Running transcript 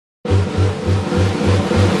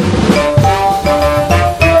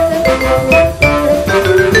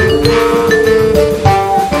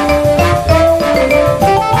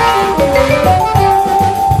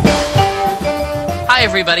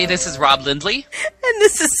everybody. This is Rob Lindley. And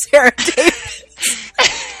this is Sarah Davies.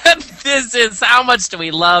 And this is How Much Do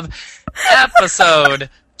We Love? Episode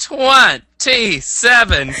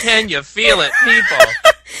 27. Can you feel it, people?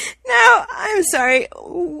 Now, I'm sorry.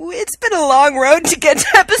 It's been a long road to get to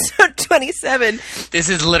episode 27. This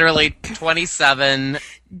is literally 27.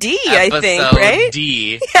 D, I think, right?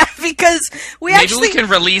 D. Yeah, because Maybe we can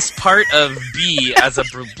release part of B as a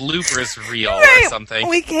bloopers reel or something.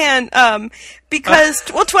 We can, because,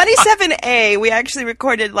 27A we actually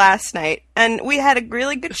recorded last night, and we had a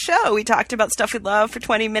really good show. We talked about stuff we love for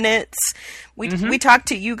 20 minutes. We talked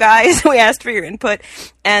to you guys, we asked for your input,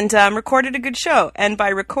 and recorded a good show. And by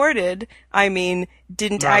recorded, I mean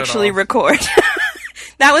didn't actually record.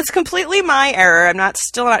 That was completely my error. I'm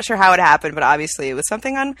still not sure how it happened, but obviously it was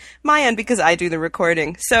something on my end because I do the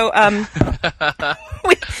recording. So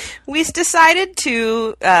we decided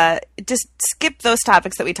to just skip those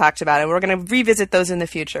topics that we talked about, and we're going to revisit those in the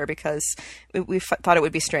future because we thought it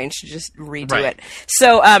would be strange to just redo it.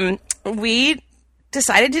 So we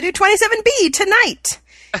decided to do 27B tonight.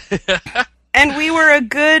 And we were a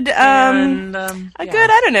good, I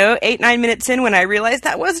don't know, 8-9 minutes in when I realized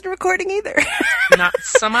that wasn't recording either. Not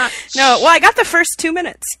so much. No, well, I got the first 2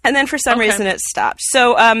 minutes, and then for some reason it stopped.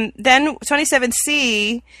 So then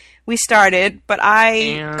 27C we started, but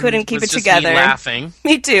I couldn't keep it together. Me laughing.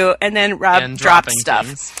 Me too. And then Rob dropped stuff.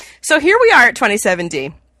 Things. So here we are at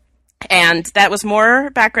 27D. And that was more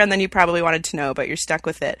background than you probably wanted to know, but you're stuck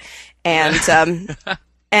with it. And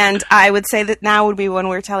and I would say that now would be when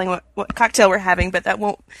we're telling what cocktail we're having, but that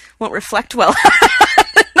won't reflect well.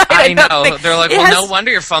 I know. They're like, well, no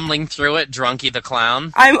wonder you're fumbling through it, Drunky the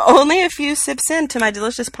Clown. I'm only a few sips into my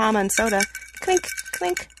delicious Palma and soda. Clink,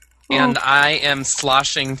 clink. And I am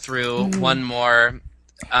sloshing through one more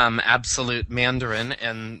Absolute Mandarin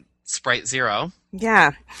and Sprite Zero.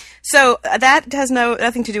 Yeah. So that has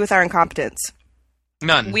nothing to do with our incompetence.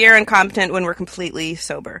 None. We are incompetent when we're completely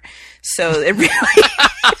sober. So it really...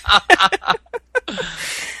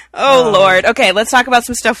 Oh, Lord. Okay, let's talk about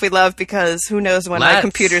some stuff we love because who knows when my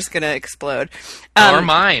computer's going to explode. Or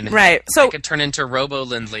mine. Right. So I could turn into Robo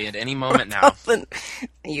Lindley at any moment now.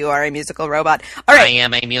 You are a musical robot. All right. I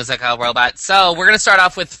am a musical robot. So we're going to start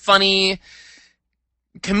off with funny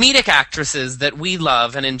comedic actresses that we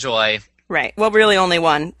love and enjoy. Right. Well, really only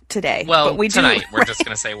one today. Well, but tonight we're just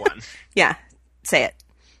going to say one. Yeah. Say it.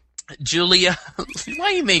 Julia,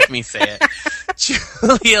 why you make me say it?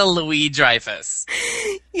 Julia Louis-Dreyfus.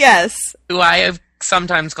 Yes. Who I have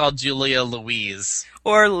sometimes called Julia Louise.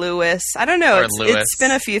 Or Lewis. I don't know. It's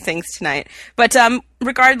been a few things tonight. But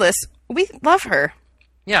regardless, we love her.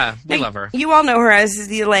 Yeah, we love her. You all know her as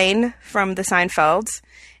the Elaine from the Seinfelds.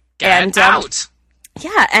 Get out!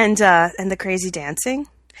 Yeah, and the crazy dancing.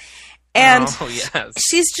 And yes.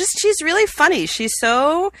 She's really funny.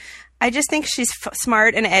 I just think she's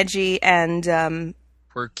smart and edgy and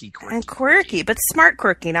quirky. And quirky, but smart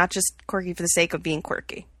quirky, not just quirky for the sake of being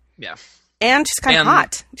quirky. Yeah. And she's kind of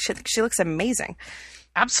hot. She looks amazing.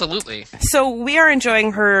 Absolutely. So we are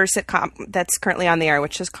enjoying her sitcom that's currently on the air,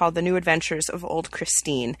 which is called The New Adventures of Old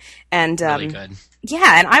Christine. And really good.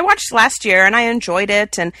 Yeah, and I watched last year and I enjoyed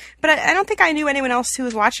it, but I don't think I knew anyone else who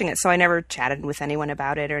was watching it, so I never chatted with anyone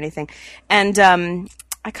about it or anything. And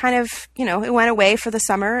I kind of, it went away for the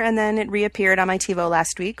summer, and then it reappeared on my TiVo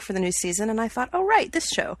last week for the new season, and I thought, oh, right, this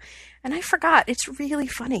show. And I forgot. It's really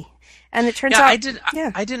funny. And it turns out... I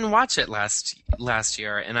didn't watch it last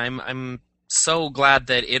year, and I'm so glad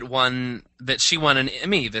that she won an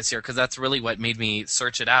Emmy this year, because that's really what made me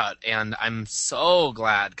search it out, and I'm so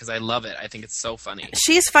glad, because I love it. I think it's so funny.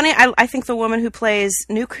 She's funny. I think the woman who plays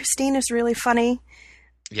New Christine is really funny.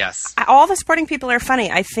 Yes. All the supporting people are funny.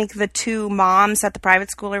 I think the two moms at the private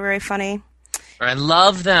school are very funny. I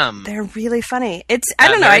love them. They're really funny. I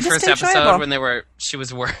don't know. I just enjoyable. First episode when she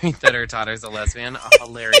was worried that her daughter's a lesbian. Oh,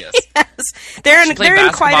 hilarious. Yes. They're in quite a bit.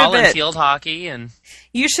 Basketball and field hockey and.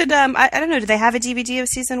 You should. I don't know. Do they have a DVD of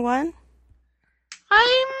season 1?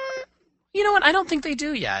 You know what? I don't think they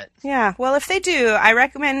do yet. Yeah. Well, if they do, I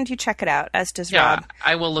recommend you check it out, as does Rob.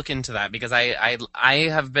 I will look into that because I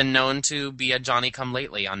have been known to be a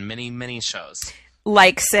Johnny-come-lately on many, many shows.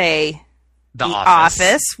 Like, say, The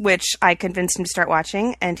Office, which I convinced him to start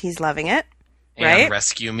watching, and he's loving it. Right? And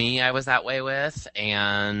Rescue Me, I was that way with,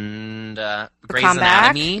 and Grey's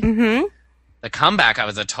Anatomy. Mm-hmm. The Comeback, I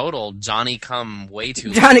was a total Johnny-come way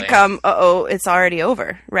too Johnny-come, it's already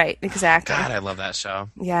over. Right, exactly. God, I love that show.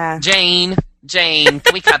 Yeah. Jane,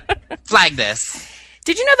 can we flag this?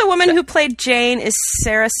 Did you know the woman who played Jane is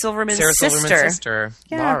Sarah Silverman's sister? Silverman's sister,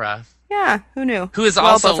 yeah. Laura. Yeah, who knew? Who is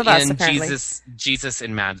also in Jesus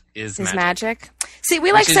is Magic. See,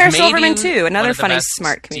 we like which is Sarah maybe Silverman too. one Another of the funny, best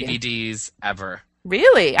smart comedian. DVDs ever.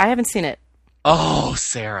 Really? I haven't seen it. Oh,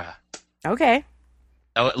 Sarah. Okay.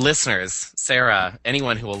 Oh, listeners, Sarah,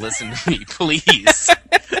 anyone who will listen to me, please.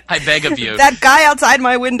 I beg of you. That guy outside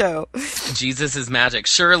my window. Jesus is magic.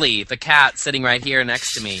 Shirley, the cat sitting right here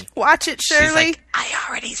next to me. Watch it, Shirley. She's like, I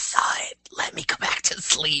already saw it. Let me go back to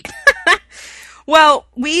sleep. Well,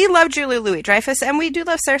 we love Julia Louis-Dreyfus, and we do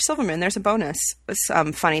love Sarah Silverman. There's a bonus with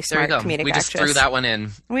some funny, There you smart go. comedic We just actress. threw that one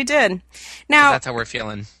in. We did. Now, That's how we're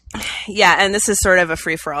feeling. yeah, and this is sort of a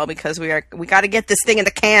free-for-all because we got to get this thing in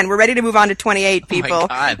the can. We're ready to move on to 28, people. Oh my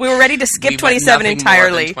God. We were ready to skip We went 27 nothing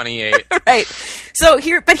entirely. more than 28. Right. So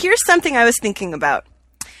here's something I was thinking about.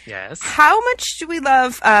 Yes. How much do we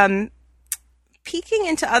love peeking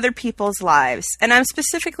into other people's lives? And I'm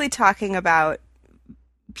specifically talking about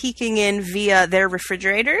peeking in via their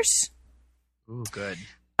refrigerators. Ooh, good.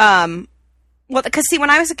 Well, because see, when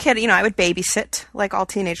I was a kid, I would babysit like all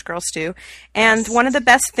teenage girls do, and one of the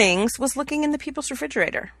best things was looking in the people's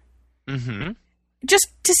refrigerator, just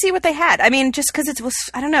to see what they had. I mean, just because it was,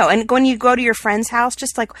 I don't know. And when you go to your friend's house,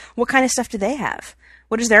 just like, what kind of stuff do they have?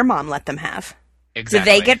 What does their mom let them have? Exactly.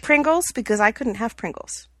 Did they get Pringles? Because I couldn't have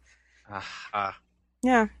Pringles.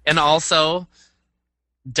 Yeah. And also,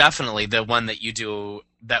 definitely the one that you do,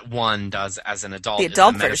 that one does as an adult. The is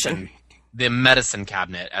adult medicine, version. The medicine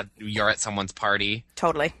cabinet. You're at someone's party.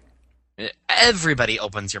 Totally. Everybody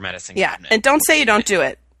opens your medicine cabinet. And don't say you don't do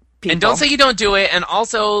it, people. And don't say you don't do it, and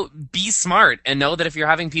also be smart and know that if you're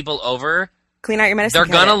having people over, clean out your medicine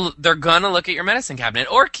cabinet. They're gonna look at your medicine cabinet,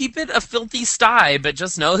 or keep it a filthy sty, but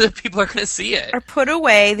just know that people are gonna see it. Or put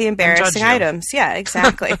away the embarrassing you. items. Yeah,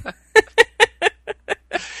 exactly.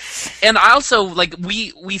 And also, like,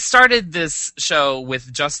 we started this show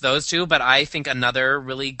with just those two, but I think another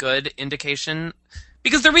really good indication,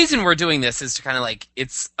 because the reason we're doing this is to kind of like,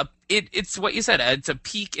 it's what you said, it's a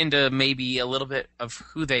peek into maybe a little bit of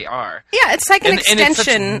who they are. Yeah, it's like an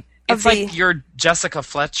extension and it's of like you're Jessica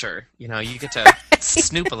Fletcher, you get to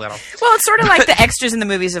snoop a little. Well, it's sort of like the extras in the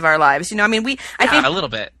movies of our lives. I mean, I think a little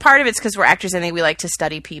bit. Part of it's because we're actors. I think we like to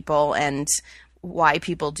study people and why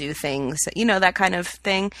people do things, that kind of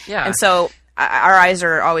thing. Yeah. And so our eyes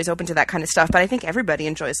are always open to that kind of stuff. But I think everybody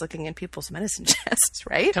enjoys looking in people's medicine chests,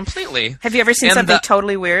 right? Completely. Have you ever seen something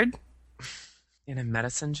totally weird? In a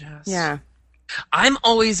medicine chest? Yeah. I'm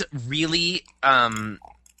always really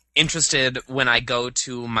interested when I go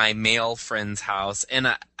to my male friend's house, and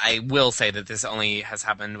I will say that this only has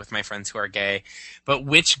happened with my friends who are gay, but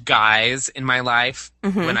which guys in my life,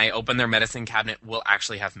 when I open their medicine cabinet, will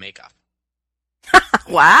actually have makeup.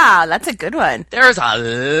 Wow, that's a good one. There's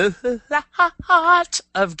a lot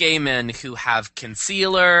of gay men who have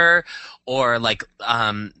concealer or like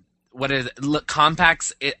what is it?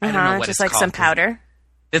 Compacts. I don't know what just it's like called. some powder.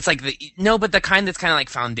 It's like but the kind that's kind of like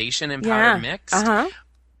foundation and powder mixed.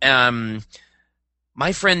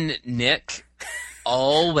 My friend Nick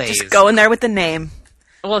always just go in there with the name.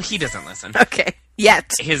 Well, he doesn't listen. Okay,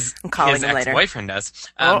 yet I'm calling his him later. ex-boyfriend does.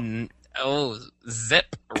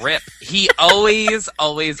 Zip rip. He always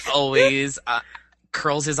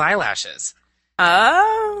curls his eyelashes.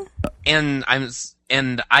 Oh. And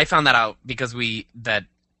I found that out because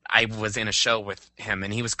I was in a show with him,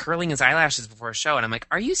 and he was curling his eyelashes before a show, and I'm like,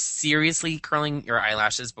 are you seriously curling your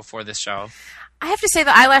eyelashes before this show? I have to say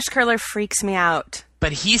the eyelash curler freaks me out.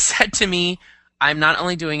 But he said to me, I'm not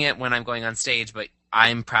only doing it when I'm going on stage, but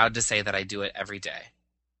I'm proud to say that I do it every day.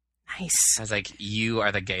 Nice. I was like, you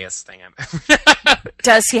are the gayest thing ever.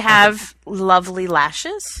 Does he have lovely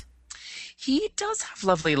lashes? He does have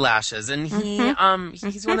lovely lashes, and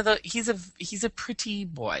he's one of the he's a pretty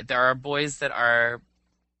boy. There are boys that are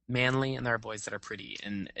manly, and there are boys that are pretty,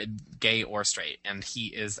 and gay or straight, and he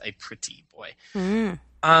is a pretty boy.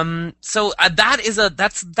 So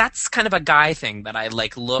that's kind of a guy thing that I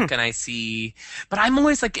like look and I see, but I'm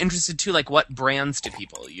always like interested too, like what brands do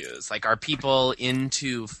people use? Like, are people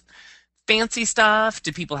into fancy stuff?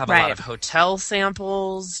 Do people have a lot of hotel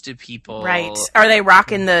samples? Do people Are they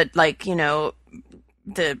rocking the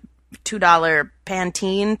the $2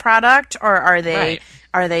 Pantene product, or are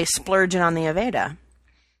they splurging on the Aveda?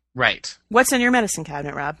 Right. What's in your medicine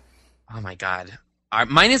cabinet, Rob? Oh my God.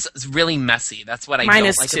 Mine is really messy. That's what I mine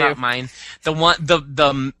don't like about mine.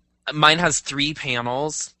 Mine has 3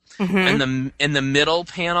 panels, and in the middle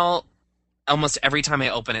panel, almost every time I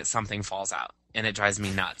open it, something falls out, and it drives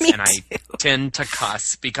me nuts. I tend to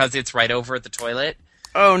cuss because it's right over the toilet.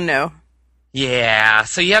 Oh no. Yeah,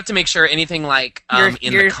 so you have to make sure anything like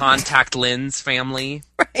in the contact lens family,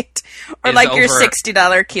 right, or like your $60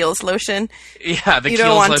 Kiehl's lotion. Yeah, you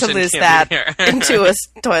don't want to lose that into a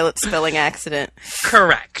toilet spilling accident.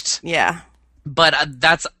 Correct. Yeah. But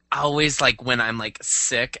that's always like when I'm like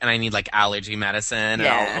sick and I need like allergy medicine, and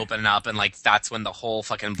Yeah. I'll open it up and like that's when the whole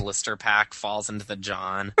fucking blister pack falls into the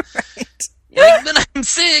John. Right. Like, but I'm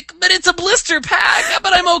sick, but it's a blister pack,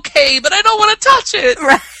 but I'm okay, but I don't want to touch it.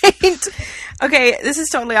 Right. Okay, this is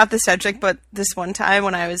totally off the subject, but this one time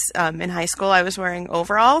when I was in high school, I was wearing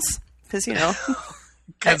overalls because, you know,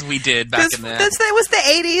 Because we did back in the... it was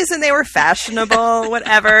the 80s and they were fashionable,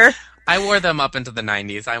 whatever. I wore them up into the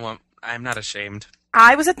 90s. I'm not ashamed.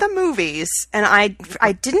 I was at the movies and I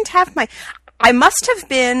didn't have I must have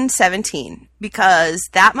been 17 because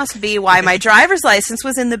that must be why my driver's license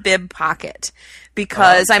was in the bib pocket.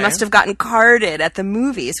 Because I Okay. must have gotten carded at the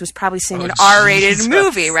movies. Was probably seeing an Oh, R-rated Jesus.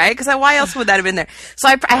 movie, right? Because why else would that have been there? So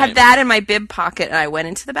I Right. had that in my bib pocket, and I went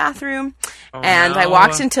into the bathroom, and I no.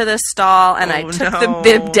 walked into the stall, and I Oh, took the no.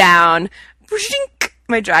 bib down.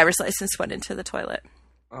 My driver's license went into the toilet,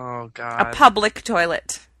 Oh, a God. public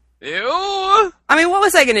toilet. Ew! I mean, what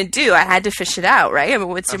was I going to do? I had to fish it out, right? I mean,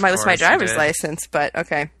 what's Of my course you driver's did. license? But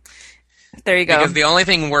okay, there you go. Because the only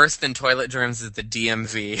thing worse than toilet germs is the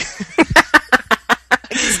DMV.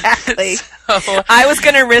 Exactly. So, I was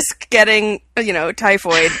going to risk getting,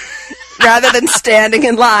 typhoid rather than standing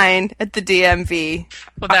in line at the DMV.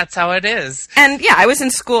 well, that's how it is. And yeah, I was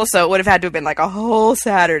in school, so it would have had to have been like a whole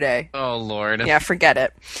Saturday. Oh, Lord. Yeah, forget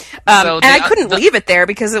it. So and I couldn't the- leave it there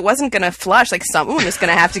because it wasn't going to flush. Like someone was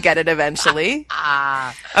going to have to get it eventually.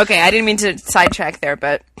 Okay, I didn't mean to sidetrack there,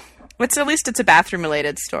 but at least it's a bathroom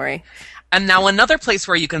related story. And now another place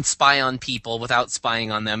where you can spy on people without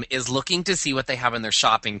spying on them is looking to see what they have in their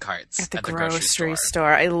shopping carts At the grocery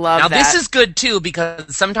store. I love Now, that. this is good, too,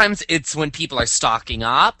 because sometimes it's when people are stocking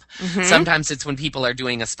up, Mm-hmm. sometimes it's when people are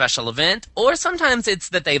doing a special event, or sometimes it's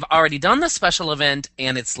that they've already done the special event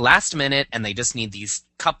and it's last minute and they just need these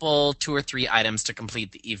couple, 2 or 3 items to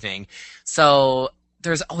complete the evening. So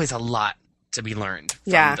there's always a lot to be learned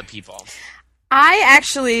from Yeah. the people. I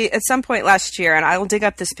actually, at some point last year, and I will dig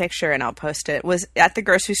up this picture and I'll post it, was at the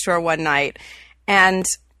grocery store one night, and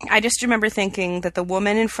I just remember thinking that the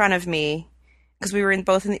woman in front of me, because we were in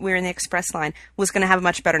the express line, was going to have a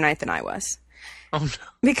much better night than I was. Oh, no.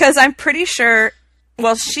 Because I'm pretty sure,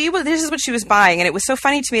 well, this is what she was buying, and it was so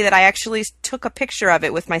funny to me that I actually took a picture of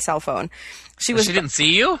it with my cell phone. She She didn't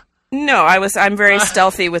see you? No, I'm very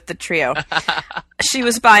stealthy with the trio. She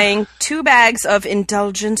was buying 2 bags of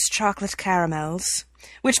Indulgence chocolate caramels,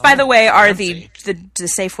 which, by the way, are the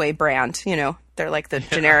Safeway brand. You know, they're like the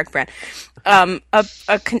generic brand. A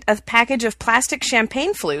package of plastic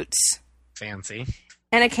champagne flutes Fancy.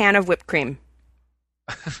 and a can of whipped cream,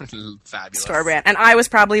 Fabulous. store brand. And I was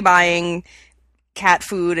probably buying cat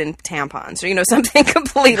food and tampons, or something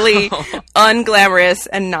completely unglamorous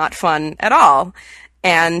and not fun at all.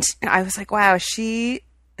 And I was like, wow, she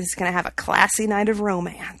is going to have a classy night of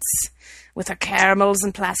romance with her caramels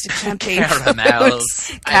and plastic champagne Caramels.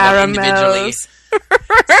 flutes. I love Caramels.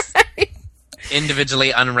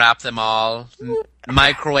 individually unwrap them all,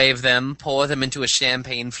 microwave them, pour them into a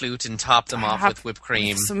champagne flute, and top them off with whipped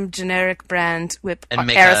cream. Some generic brand And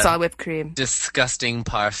make aerosol a- whipped cream. Disgusting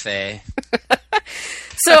parfait.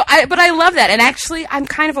 But I love that. And actually, I'm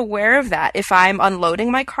kind of aware of that. If I'm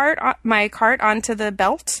unloading my cart onto the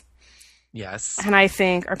belt, Yes. and I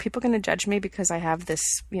think, are people going to judge me because I have this,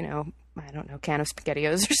 I don't know, can of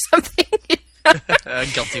SpaghettiOs or something? A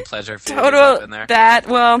guilty pleasure food Total up in there. that.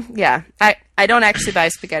 Well, yeah. I don't actually buy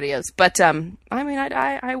SpaghettiOs, but I mean,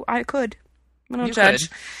 I could. I don't You judge.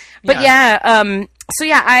 could. But so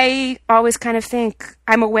yeah, I always kind of think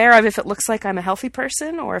I'm aware of if it looks like I'm a healthy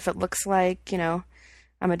person or if it looks like I'm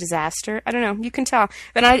a disaster. I don't know. You can tell,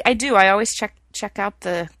 but I do. I always check out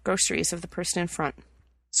the groceries of the person in front.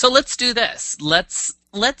 So let's do this. Let's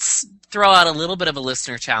throw out a little bit of a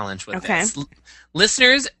listener challenge with Okay. this.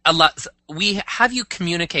 Listeners, we have you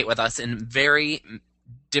communicate with us in very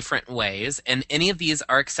different ways, and any of these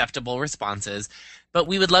are acceptable responses. But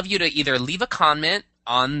we would love you to either leave a comment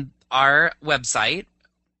on our website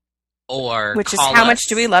or Which is call us,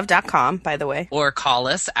 howmuchdowelove.com, by the way. or call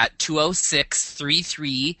us at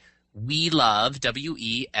 206-33 we love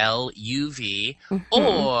WELUV,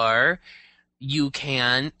 or you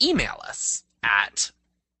can email us at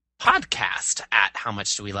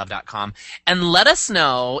podcast@howmuchdowelove.com and let us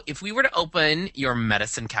know if we were to open your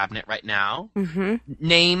medicine cabinet right now,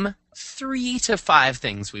 name 3 to 5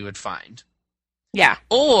 things we would find. Yeah.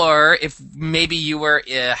 Or if maybe you were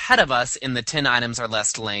ahead of us in the 10 items or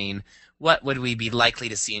less lane, what would we be likely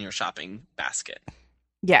to see in your shopping basket?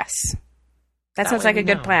 Yes. That sounds way like we a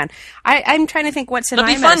good know. plan. I'm trying to think what's in It'll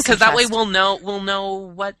my be fun medicine because that way chest. we'll know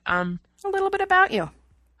what A little bit about you.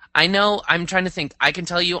 I know, I'm trying to think. I can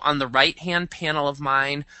tell you on the right-hand panel of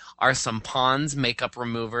mine are some Pond's makeup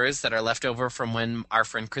removers that are left over from when our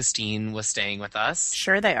friend Christine was staying with us.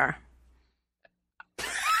 Sure they are.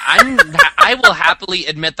 I will happily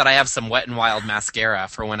admit that I have some Wet n Wild mascara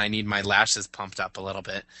for when I need my lashes pumped up a little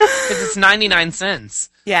bit. Because it's 99 cents.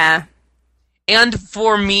 Yeah. And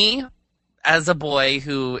for me, as a boy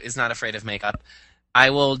who is not afraid of makeup,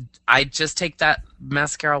 I just take that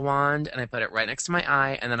mascara wand and I put it right next to my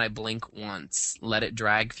eye and then I blink once, let it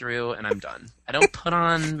drag through, and I'm done. I don't put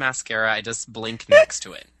on mascara, I just blink next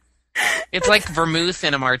to it. It's like vermouth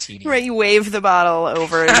in a martini. Right, you wave the bottle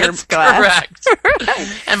over your That's glass.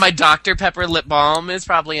 correct. And my Dr. Pepper lip balm is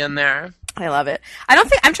probably in there. I love it. I'm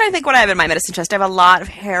trying to think what I have in my medicine chest. I have a lot of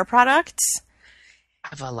hair products. I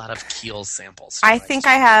have a lot of Kiehl's samples. I think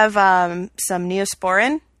I have some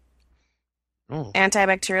Neosporin. Ooh.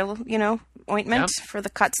 Antibacterial, ointment for the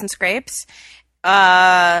cuts and scrapes.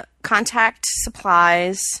 Contact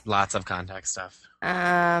supplies. Lots of contact stuff.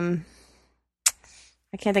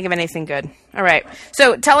 I can't think of anything good. All right.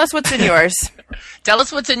 So tell us what's in yours. Tell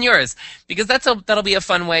us what's in yours, because that'll be a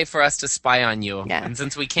fun way for us to spy on you. Yeah. And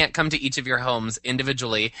since we can't come to each of your homes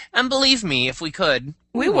individually, and believe me, if we could,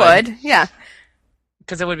 we would. Yeah.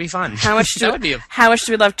 Because it would be fun. How much do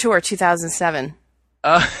we love tour 2007?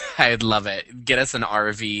 I'd love it. Get us an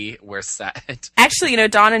RV. We're set. Actually,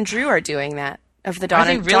 Dawn and Drew are doing that. Of the Dawn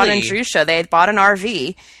and Drew show. They had bought an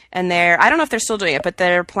RV, and I don't know if they're still doing it, but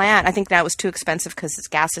their plan, I think that was too expensive because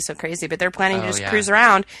gas is so crazy, but they're planning to just cruise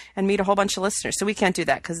around and meet a whole bunch of listeners. So we can't do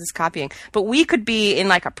that because it's copying. But we could be in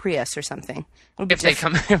like a Prius or something. If they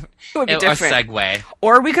come, it would be different. A Segway.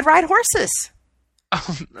 Or we could ride horses.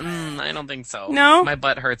 Oh, I don't think so. No? My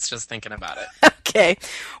butt hurts just thinking about it. Okay.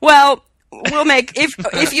 Well, we'll make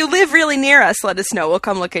if you live really near us, let us know. We'll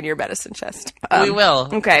come look in your medicine chest. We will.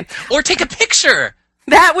 Okay. Or take a picture.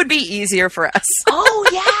 That would be easier for us. Oh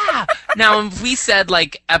yeah. Now we said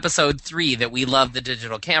like episode 3 that we love the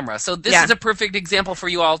digital camera, so this is a perfect example for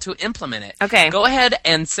you all to implement it. Okay. Go ahead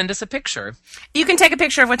and send us a picture. You can take a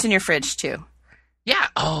picture of what's in your fridge too. Yeah.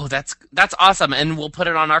 Oh, that's awesome, and we'll put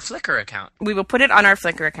it on our Flickr account. We will put it on our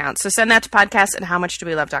Flickr account. So send that to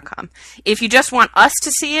podcast@howmuchdowelove.com. If you just want us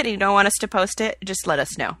to see it and you don't want us to post it, just let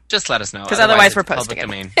us know. Just let us know. Because otherwise we're posting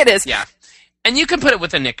public domain. It is. Yeah. And you can put it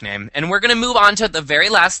with a nickname. And we're going to move on to the very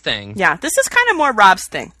last thing. Yeah. This is kind of more Rob's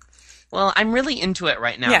thing. Well, I'm really into it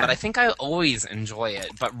right now, but I think I always enjoy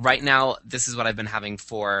it. But right now, this is what I've been having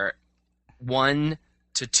for 1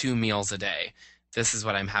 to 2 meals a day. This is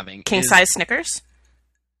what I'm having. King-size Snickers?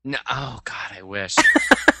 No, oh, God, I wish.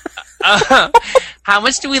 How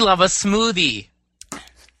much do we love a smoothie?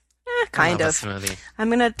 Kind of. A smoothie. I'm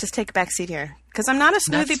going to just take a back seat here. Because I'm not a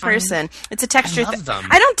smoothie person. It's a texture thing. Them.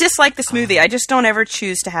 I don't dislike the smoothie. I just don't ever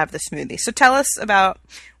choose to have the smoothie. So tell us about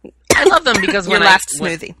I love them because your last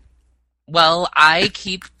smoothie. Well, I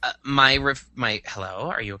keep my hello,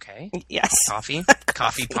 are you okay? Yes. Coffee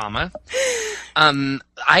Palma.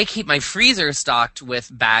 I keep my freezer stocked with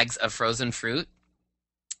bags of frozen fruit.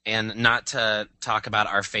 And not to talk about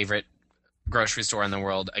our favorite grocery store in the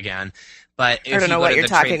world again, but if I don't know what you're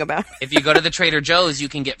talking about. If you go to the Trader Joe's, you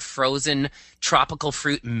can get frozen tropical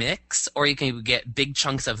fruit mix, or you can get big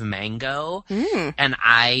chunks of mango. And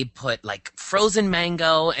I put like frozen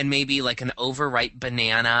mango and maybe like an overripe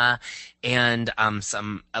banana and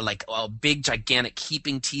some like a big gigantic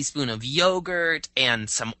heaping teaspoon of yogurt and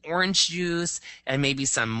some orange juice and maybe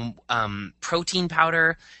some protein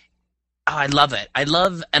powder. Oh, I love it. I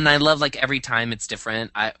love like every time it's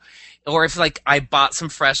different. Or if like I bought some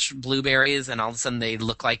fresh blueberries and all of a sudden they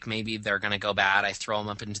look like maybe they're going to go bad, I throw them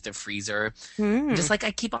up into the freezer. Just like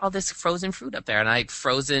I keep all this frozen fruit up there, and I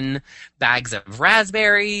frozen bags of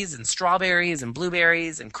raspberries and strawberries and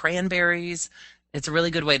blueberries and cranberries. It's a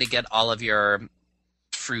really good way to get all of your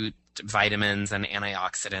fruit vitamins and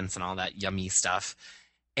antioxidants and all that yummy stuff.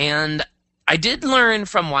 And I did learn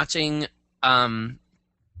from watching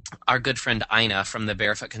our good friend Ina from the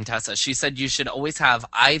Barefoot Contessa. She said you should always have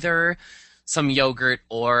either some yogurt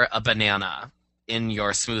or a banana in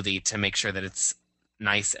your smoothie to make sure that it's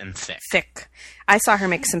nice and thick. I saw her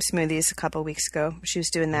make some smoothies a couple weeks ago. She was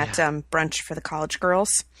doing that brunch for the college girls.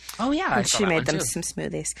 Oh, yeah. And she made them some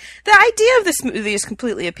smoothies. The idea of the smoothie is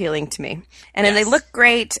completely appealing to me. And then they look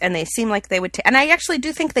great, and they seem like they would and I actually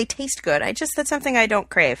do think they taste good. That's something I don't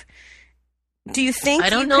crave. Do you think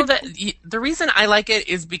I don't know that the reason I like it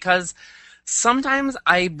is because sometimes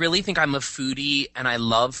I really think I'm a foodie and I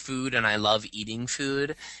love food and I love eating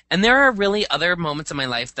food. And there are really other moments in my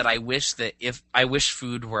life that I wish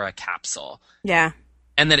food were a capsule. Yeah.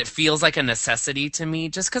 And that it feels like a necessity to me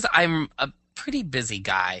just because I'm a pretty busy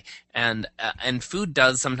guy, and food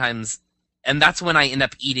does sometimes, and that's when I end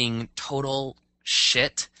up eating total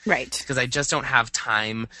shit. Right. Because I just don't have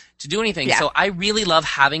time to do anything. Yeah. So I really love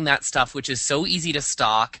having that stuff, which is so easy to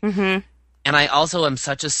stock. Mm-hmm. And I also am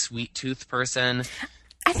such a sweet tooth person.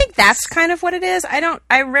 I think that's kind of what it is.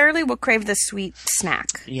 I rarely will crave the sweet snack.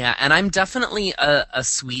 Yeah, and I'm definitely a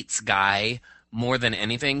sweets guy more than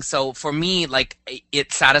anything. So for me, like,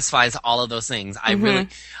 it satisfies all of those things. I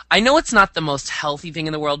know it's not the most healthy thing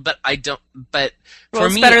in the world, but for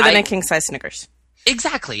it's me, better than a king-size Snickers.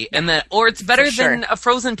 Exactly. Or it's better sure. than a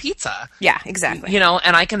frozen pizza. Yeah, exactly. You know,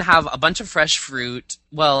 and I can have a bunch of fresh fruit,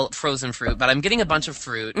 well, frozen fruit, but I'm getting a bunch of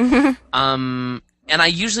fruit. And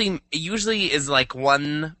it usually is like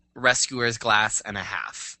one Rescuer's glass and a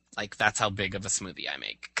half. Like, that's how big of a smoothie I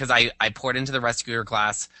make. Because I pour it into the Rescuer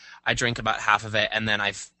glass, I drink about half of it, and then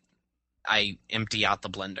I empty out the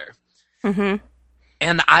blender. Mm-hmm.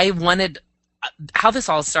 And how this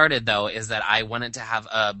all started, though, is that I wanted to have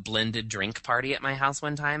a blended drink party at my house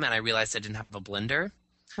one time, and I realized I didn't have a blender.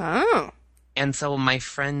 Oh. And so my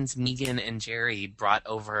friends Megan and Jerry brought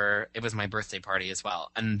over, it was my birthday party as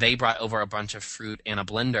well, and they brought over a bunch of fruit in a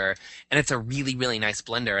blender, and it's a really, really nice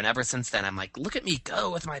blender. And ever since then, I'm like, look at me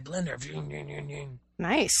go with my blender.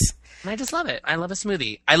 Nice. And I just love it. I love a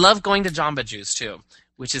smoothie. I love going to Jamba Juice, too,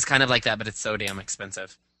 which is kind of like that, but it's so damn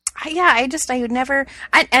expensive. I would never,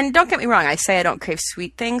 and don't get me wrong, I say I don't crave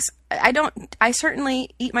sweet things. I certainly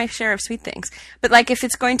eat my share of sweet things. But like, if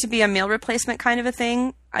it's going to be a meal replacement kind of a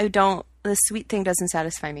thing, the sweet thing doesn't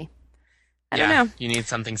satify me. I don't know. You need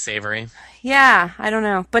something savory. Yeah, I don't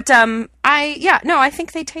know. But, I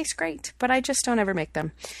think they taste great, but I just don't ever make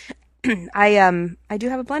them. I do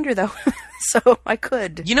have a blender though, so I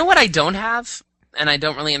could. You know what I don't have, and I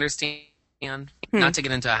don't really understand, not to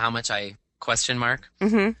get into how much I question mark,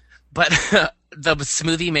 but the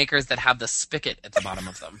smoothie makers that have the spigot at the bottom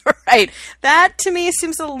of them. Right. That to me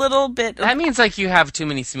seems a little bit. That means like you have too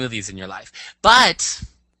many smoothies in your life. But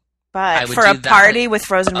for a party with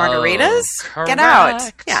frozen margaritas, get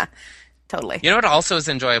out. Yeah, totally. You know what also is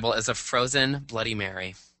enjoyable is a frozen Bloody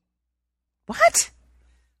Mary. What?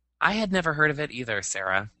 I had never heard of it either,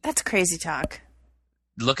 Sarah. That's crazy talk.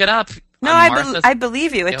 Look it up. No, I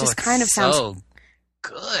believe you. It just kind of sounds so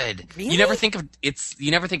good. Really? You never think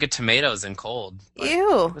of tomatoes in cold.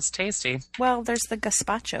 Ew. It was tasty. Well, there's the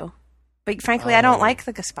gazpacho. But frankly, I don't like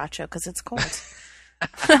the gazpacho because it's cold.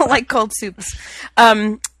 I don't like cold soups.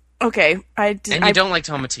 Okay, and you don't like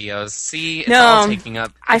tomatillos. See, it's no, all taking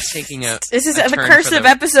up. This is the curse of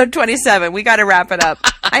episode 27. We got to wrap it up.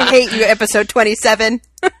 I hate you, episode 27.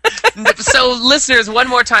 So, listeners, one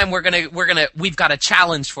more time, we've got a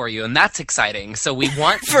challenge for you, and that's exciting. So we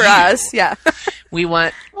want us, yeah. We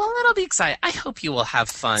want. Well, it'll be exciting. I hope you will have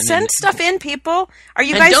fun. Send stuff in, people. Are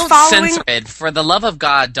you and guys don't following? Censor it. For the love of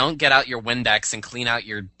God, don't get out your Windex and clean out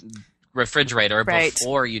your refrigerator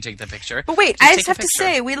before you take the picture. But wait, I just have to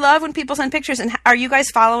say, we love when people send pictures. And are you guys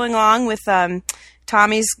following along with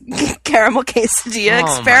Tommy's caramel quesadilla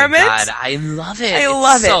experiment? Oh my God, I love it. I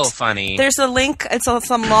love it. It's so funny. There's a link. It's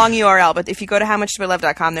some long URL, but if you go to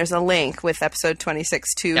howmuchdobelove.com, there's a link with episode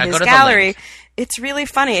 26 to his gallery. It's really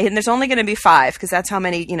funny, and there's only going to be 5 because that's how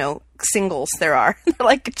many singles there are. They're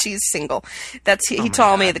like a cheese single. He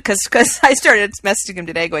told me because I started messaging him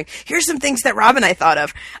today, going, "Here's some things that Rob and I thought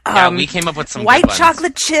of." We came up with some white good ones.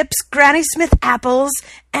 chocolate chips, Granny Smith apples,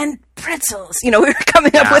 and pretzels. We were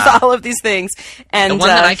coming up with all of these things, and the one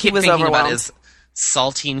that I keep was thinking overwhelmed. about is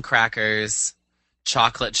saltine crackers,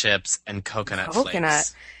 chocolate chips, and coconut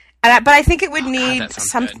flakes. But I think it would need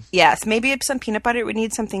some. Good. Yes, maybe some peanut butter. It would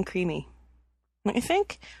need something creamy. Don't you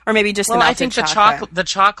think? Or maybe just I think the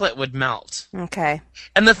chocolate would melt. Okay.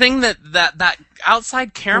 And the thing that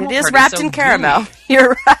outside caramel it is part wrapped is so in caramel. Gooey.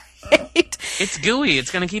 You're right. It's gooey. It's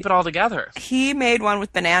going to keep it all together. He made one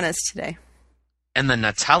with bananas today. And the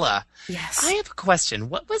Nutella. Yes. I have a question.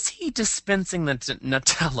 What was he dispensing the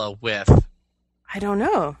Nutella with? I don't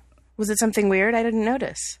know. Was it something weird? I didn't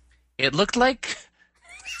notice. It looked like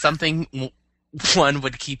something one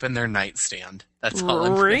would keep in their nightstand. That's all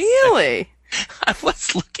I'm Really? I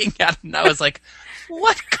was looking at it and I was like,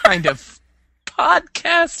 what kind of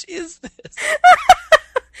podcast is this?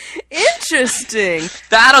 Interesting.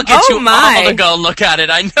 That'll get you all to go look at it.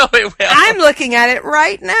 I know it will. I'm looking at it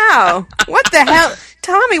right now. What the hell?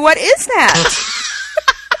 Tommy, what is that?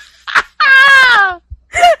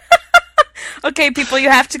 Okay, people, you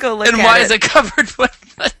have to go look at it. And why is it covered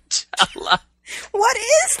with Nutella? What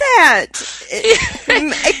is that?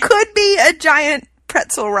 It could be a giant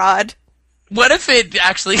pretzel rod. What if it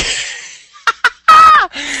actually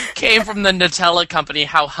came from the Nutella company,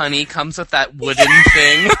 how honey comes with that wooden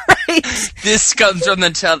thing? Right. This comes from the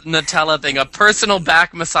Nutella thing, a personal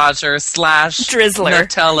back massager / Drizzler.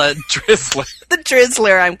 Nutella drizzler. The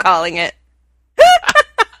Drizzler, I'm calling it.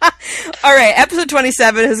 All right, episode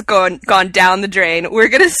 27 has gone down the drain. We're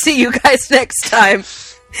going to see you guys next time.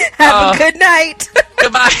 Have a good night.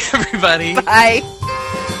 Goodbye, everybody. Bye.